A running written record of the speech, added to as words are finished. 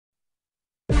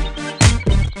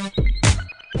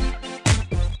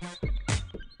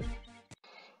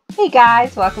Hey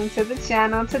guys, welcome to the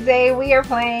channel. Today we are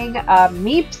playing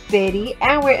Meep City,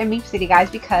 and we're in Meep City, guys,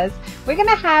 because we're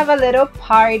gonna have a little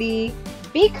party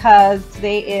because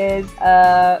today is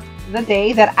the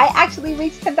day that I actually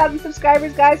reached 10,000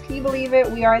 subscribers, guys. Can you believe it?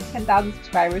 We are at 10,000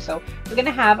 subscribers, so we're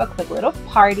gonna have a quick little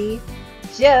party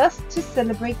just to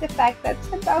celebrate the fact that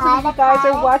 10,000 of you guys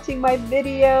are watching my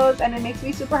videos, and it makes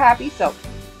me super happy. So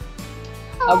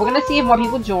we're gonna see if more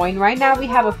people join. Right now we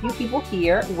have a few people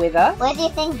here with us. What do you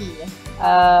think? He's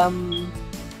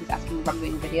asking if I'm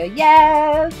doing a video.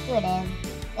 Yes! It is.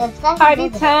 It's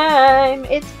Party time!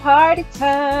 It's party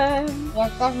time!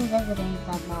 Yes, 7 visitors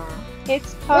right now.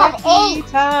 It's party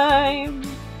time!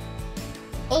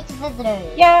 8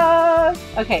 visitors. Yes!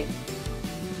 Okay.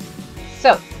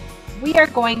 So, we are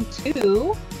going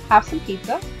to have some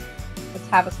pizza. Let's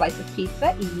have a slice of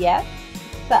pizza. Yes!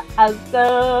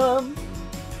 Awesome!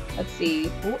 Let's see,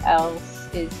 who else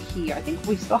is here? I think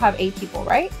we still have 8 people,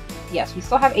 right? Yes, we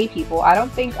still have 8 people. I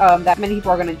don't think that many people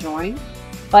are going to join.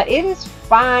 But it is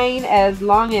fine as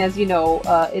long as, you know,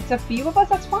 it's a few of us,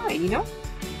 that's fine, you know?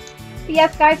 But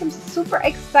yes, guys, I'm super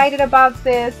excited about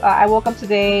this. I woke up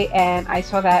today and I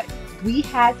saw that we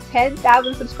had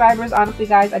 10,000 subscribers. Honestly,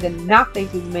 guys, I did not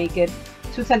think we'd make it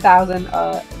to 10,000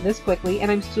 this quickly. And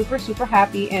I'm super, super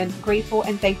happy and grateful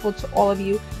and thankful to all of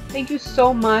you. Thank you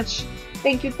so much.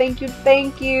 Thank you, thank you,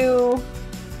 thank you.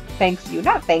 Thanks you,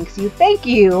 not thanks you, thank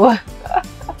you.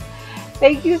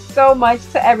 Thank you so much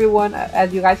to everyone.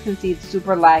 As you guys can see, it's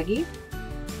super laggy.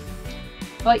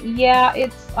 But yeah,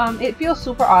 it feels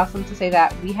super awesome to say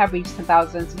that we have reached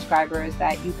 10,000 subscribers,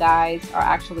 that you guys are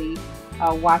actually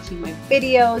watching my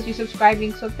videos, you're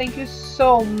subscribing. So thank you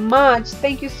so much.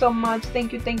 Thank you so much.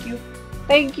 Thank you, thank you,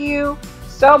 thank you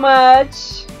so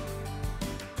much.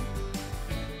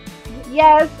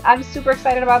 Yes, I'm super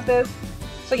excited about this.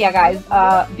 So yeah, guys,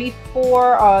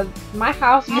 before my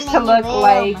house used to look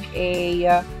like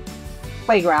a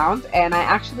playground, and I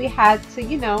actually had to,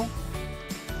 you know,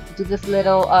 do this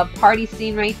little party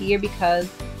scene right here because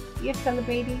you're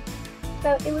celebrating.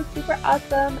 So it was super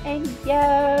awesome, and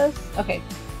yes. Okay,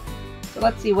 so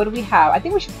let's see, what do we have? I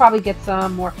think we should probably get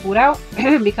some more food out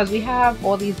because we have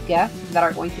all these guests that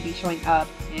are going to be showing up,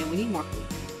 and we need more food.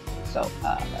 So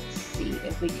let's see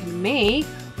if we can make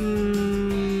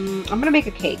I'm gonna make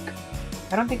a cake.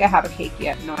 I don't think I have a cake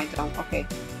yet. No, I don't. Okay,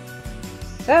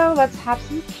 so let's have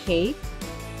some cake.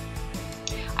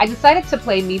 I decided to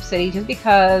play Meep City just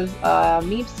because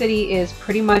Meep City is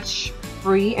pretty much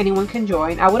free. Anyone can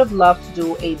join. I would have loved to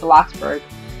do a Bloxburg.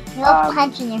 No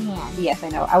punch in your hand. Yes, I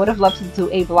know. I would have loved to do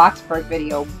a Bloxburg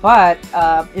video, but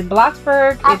in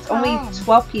Bloxburg, it's only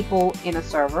 12 people in a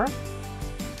server.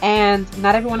 And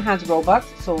not everyone has Robux,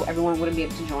 so everyone wouldn't be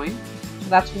able to join. So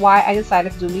that's why I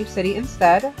decided to do Meep City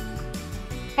instead.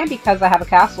 And because I have a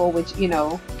castle, which, you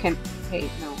know, can fit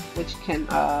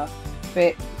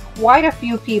quite a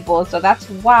few people. So that's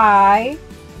why.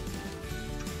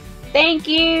 Thank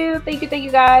you, thank you, thank you,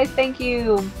 guys. Thank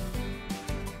you.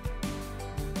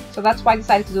 So that's why I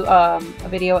decided to do a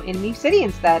video in Meep City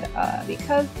instead,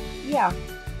 because yeah,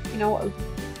 you know,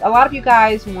 a lot of you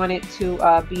guys wanted to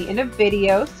be in a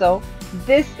video, so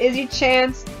this is your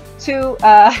chance to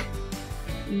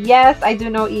yes, I do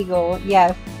know Eagle.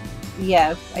 Yes,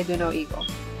 yes, I do know Eagle.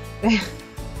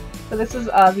 So this is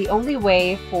the only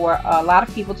way for a lot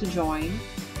of people to join,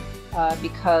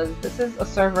 because this is a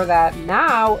server that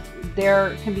now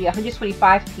there can be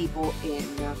 125 people in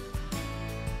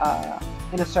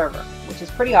a server, which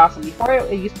is pretty awesome. Before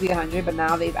it used to be 100, but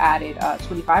now they've added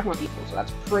 25 more people, so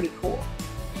that's pretty cool.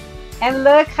 And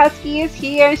look, Husky is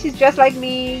here, and she's just like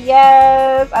me.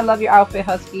 Yes! I love your outfit,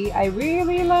 Husky. I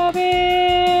really love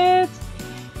it!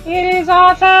 It is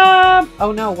awesome!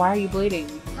 Oh no, why are you bleeding?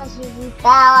 Because you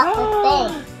fell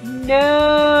off the thing.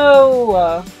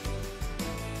 No!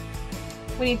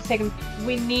 We need to take him.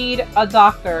 We need a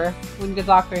doctor. We need a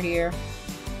doctor here.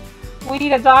 We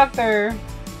need a doctor!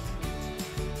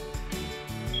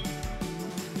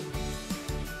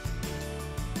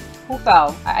 Who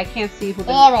fell? I can't see who.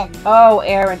 Aaron. Oh,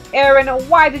 Aaron. Aaron,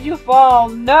 why did you fall?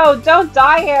 No, don't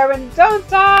die, Aaron. Don't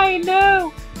die.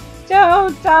 No.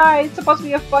 Don't die. It's supposed to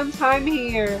be a fun time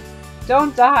here.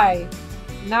 Don't die.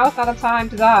 Now is not a time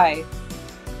to die.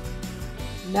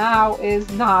 Now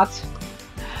is not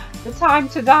the time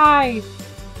to die.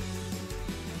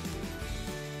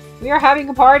 We are having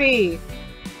a party.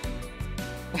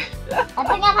 I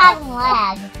think I'm having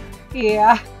lag.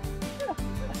 Yeah.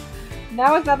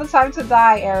 Now is not the time to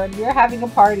die, Aaron. We're having a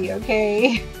party,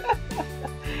 okay?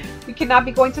 We cannot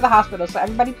be going to the hospital, so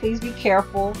everybody please be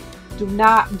careful. Do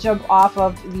not jump off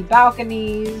of the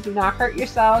balconies. Do not hurt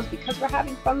yourselves because we're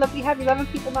having fun. Look, we have 11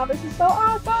 people now. This is so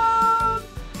awesome.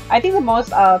 I think the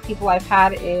most people I've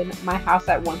had in my house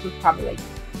at once was probably like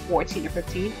 14 or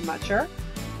 15. I'm not sure.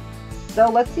 So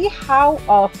let's see how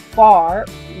far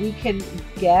we can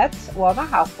get. Well, not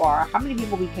how far. How many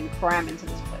people we can cram into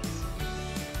this place.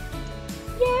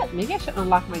 Yeah, maybe I should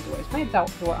unlock my door. Is my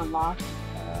door unlocked?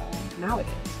 Now it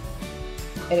is.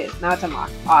 It is. Now it's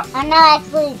unlocked. Awesome. I'm not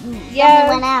actually. Yes.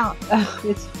 Went out.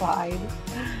 It's fine.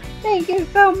 Thank you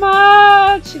so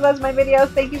much. She loves my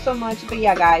videos. Thank you so much. But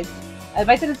yeah, guys. If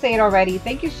I didn't say it already,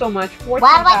 thank you so much for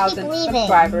 10,000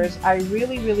 subscribers. I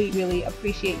really, really, really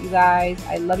appreciate you guys.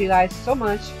 I love you guys so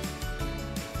much.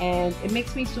 And it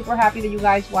makes me super happy that you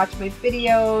guys watch my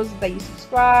videos, that you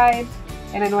subscribe.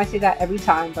 And I know I say that every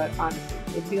time, but honestly,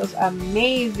 it feels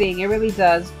amazing. It really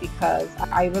does, because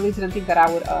I really didn't think that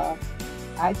I would,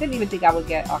 I didn't even think I would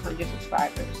get 100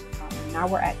 subscribers. And now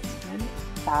we're at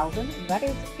 10,000. That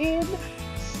is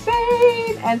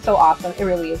insane and so awesome. It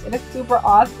really is. And it's super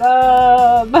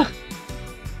awesome.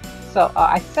 So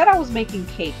I said I was making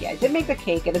cake. Yeah, I did make the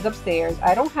cake. It is upstairs.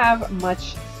 I don't have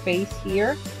much space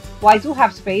here. Well, I do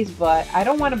have space, but I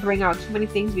don't want to bring out too many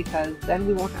things because then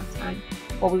we won't have time.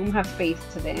 Well, we won't have space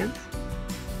to dance.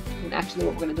 And actually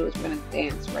what we're going to do is we're going to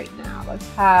dance right now. Let's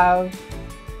have...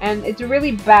 And it's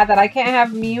really bad that I can't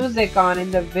have music on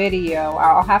in the video.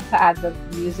 I'll have to add the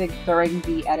music during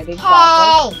the editing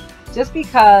process. Just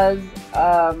because,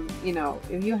 you know,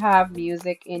 if you have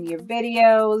music in your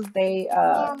videos, they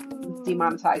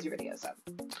demonetize your videos. So,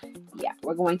 yeah,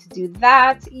 we're going to do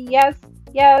that. Yes,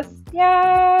 yes,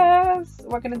 yes.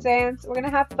 We're going to dance. We're going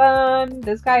to have fun.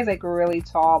 This guy's like really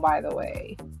tall, by the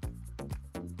way.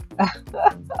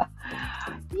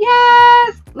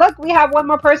 Yes! Look, we have one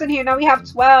more person here. Now we have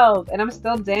 12. And I'm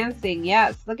still dancing.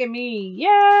 Yes, look at me.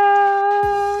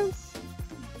 Yes!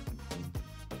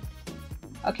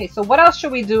 Okay, so what else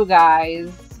should we do,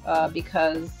 guys?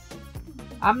 Because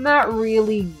I'm not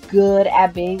really good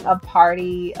at being a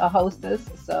party hostess.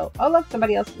 So, oh look,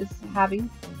 somebody else is having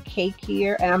cake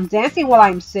here. And I'm dancing while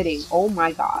I'm sitting. Oh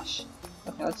my gosh.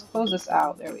 Okay, let's close this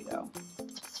out. There we go.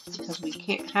 Because we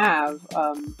can't have,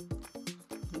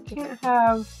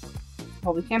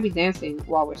 well, we can't be dancing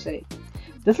while we're sitting.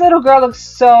 This little girl looks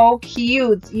so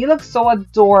cute. You look so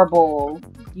adorable.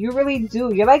 You really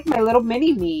do. You're like my little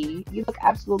mini me. You look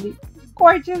absolutely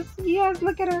gorgeous. Yes,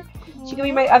 look at her. She can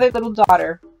be my other little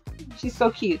daughter. She's so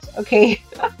cute. Okay.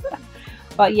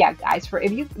 But yeah, guys,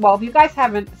 if you guys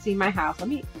haven't seen my house, let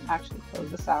me actually close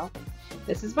this out.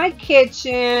 This is my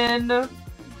kitchen.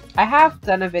 I have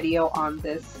done a video on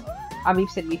this. We've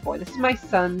said before. This is my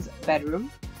son's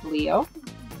bedroom, Leo.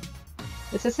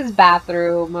 This is his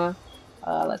bathroom.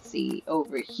 Let's see,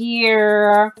 over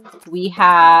here we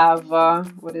have,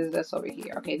 what is this over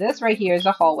here? Okay, this right here is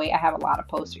a hallway. I have a lot of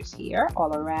posters here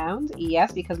all around.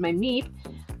 Yes, because my Meep,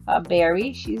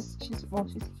 Barry, she's taking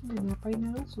a nap right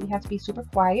now, so we have to be super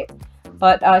quiet.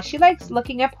 But she likes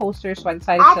looking at posters, so I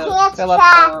decided to fill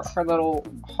up her little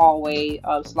hallway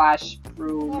slash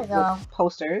room with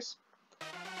posters.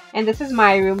 And this is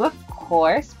my room, of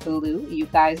course, blue. You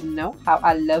guys know how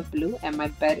I love blue, and my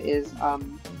bed is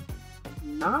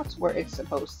not where it's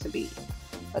supposed to be.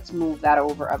 Let's move that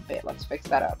over a bit. Let's fix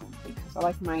that up because I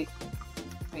like my...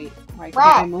 Wait, why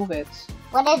can't I move it?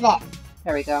 What is it?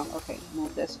 There we go. Okay,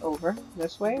 move this over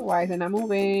this way. Why is it not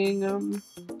moving?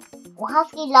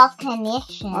 Husky lost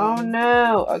connection. Oh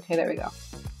no. Okay, there we go.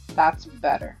 That's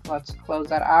better. Let's close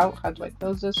that out. How do I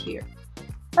close this? Here.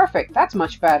 Perfect. That's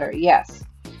much better. Yes.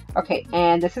 Okay,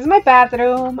 and this is my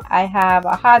bathroom. I have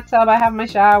a hot tub. I have my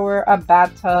shower, a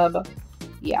bathtub.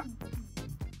 Yeah.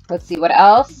 Let's see what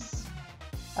else.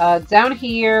 Down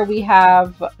here we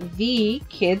have the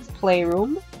kids'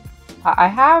 playroom. I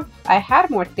had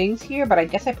more things here, but I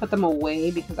guess I put them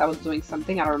away because I was doing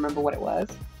something. I don't remember what it was.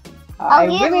 I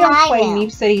really don't play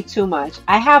Meep City too much.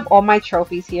 I have all my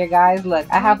trophies here, guys. Look,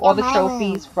 I have all the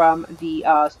trophies from the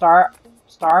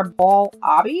Star Ball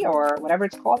Obby or whatever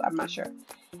it's called. I'm not sure.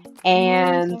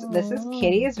 And this is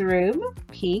Kitty's room.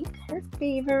 Pink, her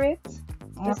favorite.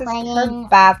 This is her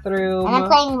bathroom. And I'm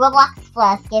playing Roblox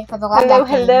Plus. Good for the love. Hello,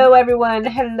 hello, everyone.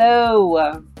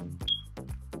 Hello.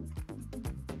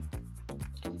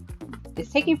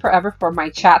 It's taking forever for my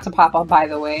chat to pop up, by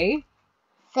the way.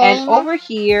 Same. And over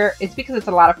here, it's because it's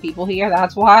a lot of people here.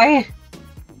 That's why.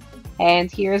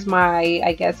 And here's my,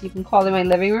 I guess you can call it my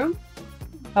living room.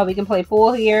 Oh, we can play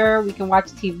pool here. We can watch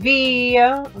TV.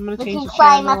 I'm gonna change the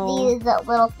channel. We can climb up these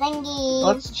little thingies.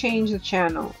 Let's change the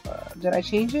channel. Did I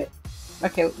change it?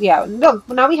 Okay, yeah. No,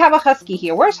 now we have a husky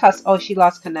here. Where's Husky? Oh, she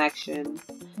lost connection.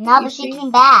 No, You but she see?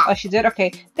 came back. Oh, she did?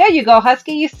 Okay. There you go,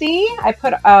 Husky. You see? I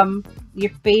put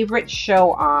your favorite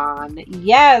show on.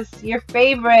 Yes, your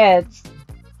favorites.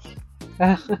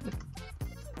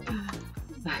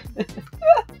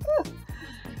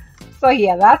 So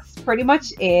yeah, that's pretty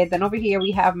much it. Then over here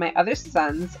we have my other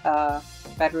son's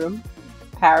bedroom,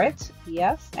 Parrot,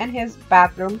 yes, and his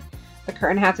bathroom. The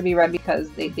curtain had to be red because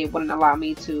they wouldn't allow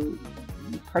me to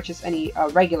purchase any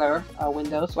regular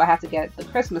windows, so I had to get the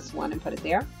Christmas one and put it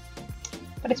there.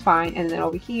 But it's fine. And then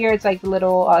over here it's like a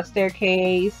little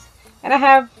staircase, and I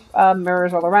have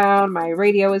mirrors all around. My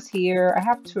radio is here. I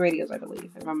have 2 radios, I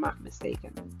believe, if I'm not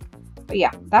mistaken. But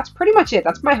yeah, that's pretty much it.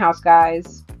 That's my house,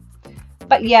 guys.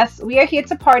 But yes, we are here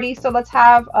to party, so let's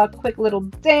have a quick little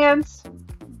dance.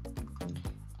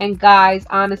 And guys,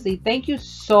 honestly, thank you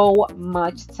so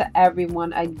much to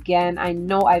everyone. Again, I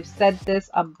know I've said this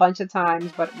a bunch of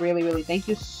times, but really, really, thank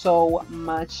you so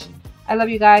much. I love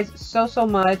you guys so, so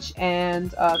much.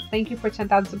 And thank you for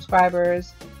 10,000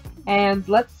 subscribers. And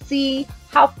let's see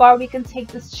how far we can take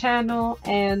this channel.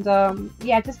 And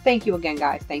yeah, just thank you again,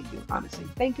 guys. Thank you, honestly.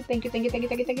 Thank you, thank you, thank you, thank you,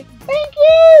 thank you, thank you. Thank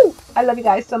you! I love you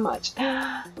guys so much.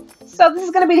 So this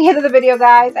is going to be the end of the video,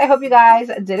 guys. I hope you guys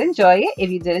did enjoy it. If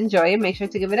you did enjoy it, make sure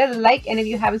to give it a like. And if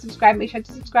you haven't subscribed, make sure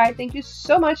to subscribe. Thank you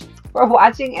so much for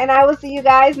watching. And I will see you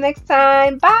guys next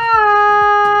time. Bye!